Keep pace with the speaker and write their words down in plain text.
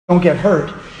don't get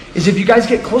hurt is if you guys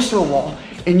get close to the wall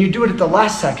and you do it at the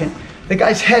last second, the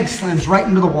guy's head slams right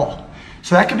into the wall.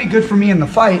 So that could be good for me in the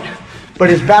fight, but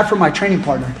it's bad for my training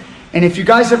partner. And if you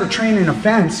guys ever train in a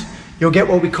fence, you'll get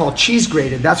what we call cheese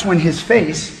grated. That's when his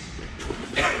face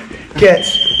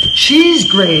gets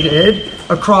cheese grated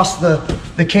across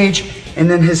the cage, and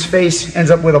then his face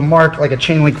ends up with a mark like a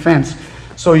chain link fence.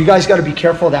 So you guys got to be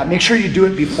careful of that. Make sure you do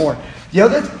it before. The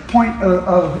other point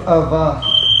of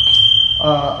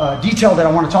detail that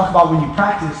I want to talk about when you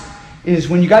practice is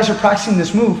when you guys are practicing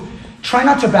this move, try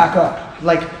not to back up.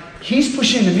 Like, he's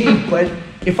pushing into me, but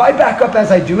if I back up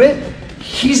as I do it,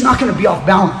 he's not going to be off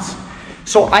balance.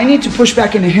 So I need to push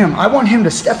back into him. I want him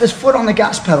to step his foot on the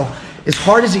gas pedal as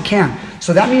hard as he can.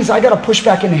 So that means I got to push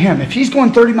back into him. If he's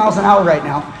going 30 miles an hour right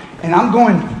now and I'm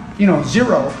going,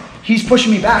 0, he's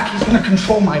pushing me back. He's going to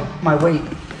control my weight.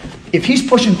 If he's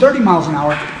pushing 30 miles an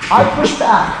hour, I push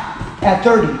back at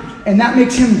 30, and that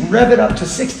makes him rev it up to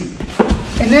 60.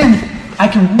 And then I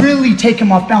can really take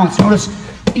him off balance. Notice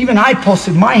even I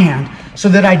pulsed my hand so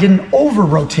that I didn't over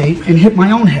rotate and hit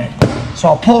my own head. So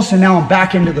I'll pulse, and now I'm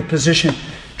back into the position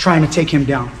trying to take him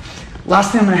down.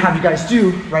 Last thing I'm going to have you guys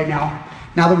do right now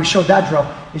that we showed that drill,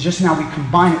 is just now we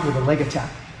combine it with a leg attack.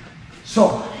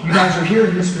 So you guys are here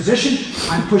in this position.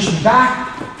 I'm pushing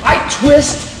back. I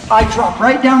twist. I drop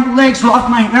right down the legs, lock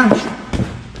my hands,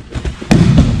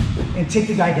 and take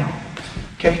the guy down.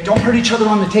 Okay? Don't hurt each other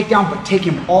on the takedown, but take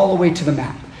him all the way to the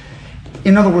mat.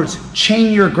 In other words,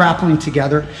 chain your grappling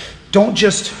together. Don't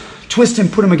just twist him,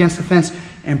 put him against the fence,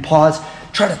 and pause.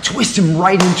 Try to twist him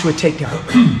right into a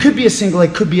takedown. Could be a single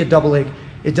leg, could be a double leg.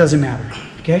 It doesn't matter,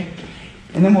 okay?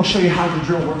 And then we'll show you how the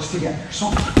drill works together. So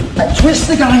I twist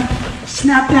the guy,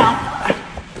 snap down,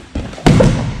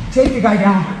 take the guy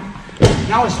down.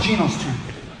 Now it's Gino's turn.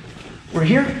 We're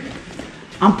here.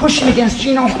 I'm pushing against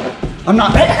Gino. I'm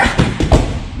not.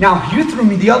 Now you threw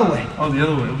me the other way. Oh, the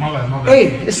other way. My bad.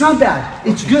 Hey, it's not bad.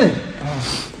 It's good.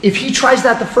 If he tries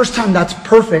that the first time, that's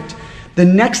perfect. The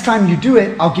next time you do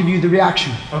it, I'll give you the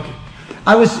reaction. Okay.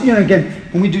 I was, again,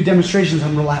 when we do demonstrations,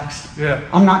 I'm relaxed. Yeah.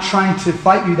 I'm not trying to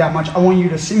fight you that much. I want you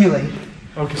to simulate.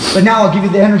 Okay. But now I'll give you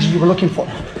the energy you were looking for.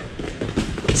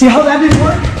 See how that didn't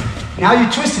work? Now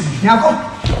you twisted me. Now go.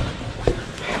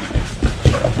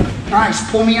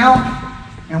 Nice. Pull me out,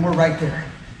 and we're right there.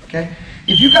 Okay?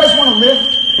 If you guys want to lift,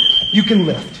 you can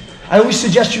lift. I always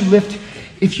suggest you lift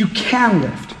if you can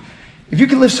lift. If you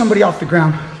can lift somebody off the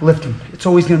ground, lift them. It's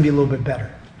always going to be a little bit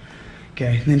better,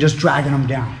 okay, than just dragging them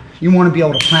down. You want to be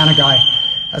able to plant a guy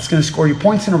that's going to score you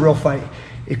points in a real fight.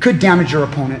 It could damage your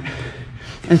opponent,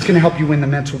 and it's going to help you win the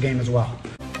mental game as well.